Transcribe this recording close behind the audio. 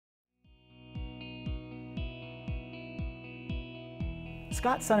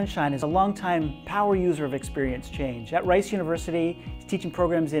Scott Sonenshein is a longtime power user of experience change. At Rice University, he's teaching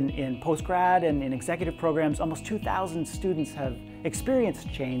programs in postgrad and in executive programs. Almost 2,000 students have experienced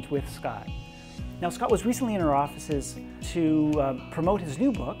change with Scott. Now, Scott was recently in our offices to promote his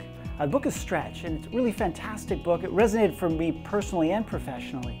new book. The book is Stretch, and it's a really fantastic book. It resonated for me personally and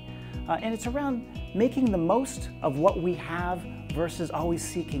professionally. And it's around making the most of what we have versus always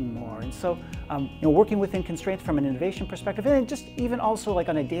seeking more. And so, working within constraints from an innovation perspective, and just even also like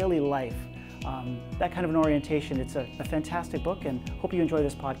on a daily life, that kind of an orientation. It's a fantastic book, and hope you enjoy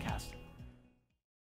this podcast.